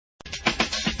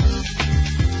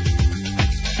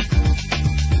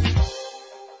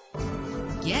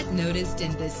noticed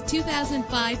in this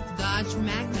 2005 Dodge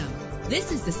Magnum.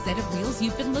 This is the set of wheels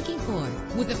you've been looking for,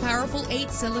 with a powerful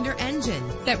 8-cylinder engine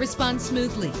that responds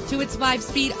smoothly to its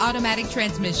 5-speed automatic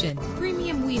transmission.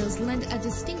 Premium wheels lend a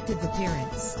distinctive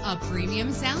appearance. A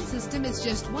premium sound system is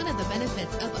just one of the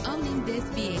benefits of owning this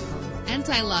vehicle.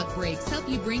 Anti-lock brakes help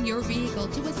you bring your vehicle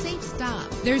to a safe stop.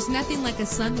 There's nothing like a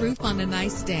sunroof on a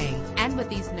nice day. And with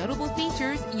these notable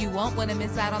features, you won't want to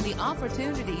miss out on the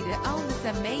opportunity to own this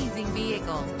amazing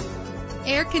vehicle.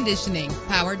 Air conditioning,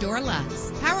 power door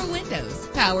locks, power windows,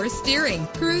 power steering,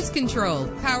 cruise control,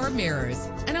 power mirrors,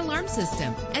 an alarm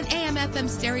system, an AM/FM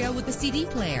stereo with a CD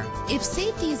player. If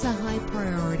safety is a high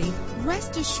priority,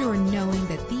 rest assured knowing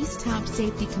that these top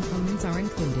safety components are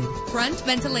included. Front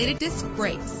ventilated disc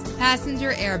brakes,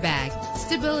 passenger airbag,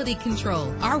 stability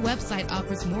control. Our website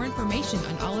offers more information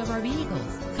on all of our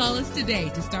vehicles. Call us today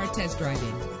to start test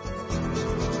driving.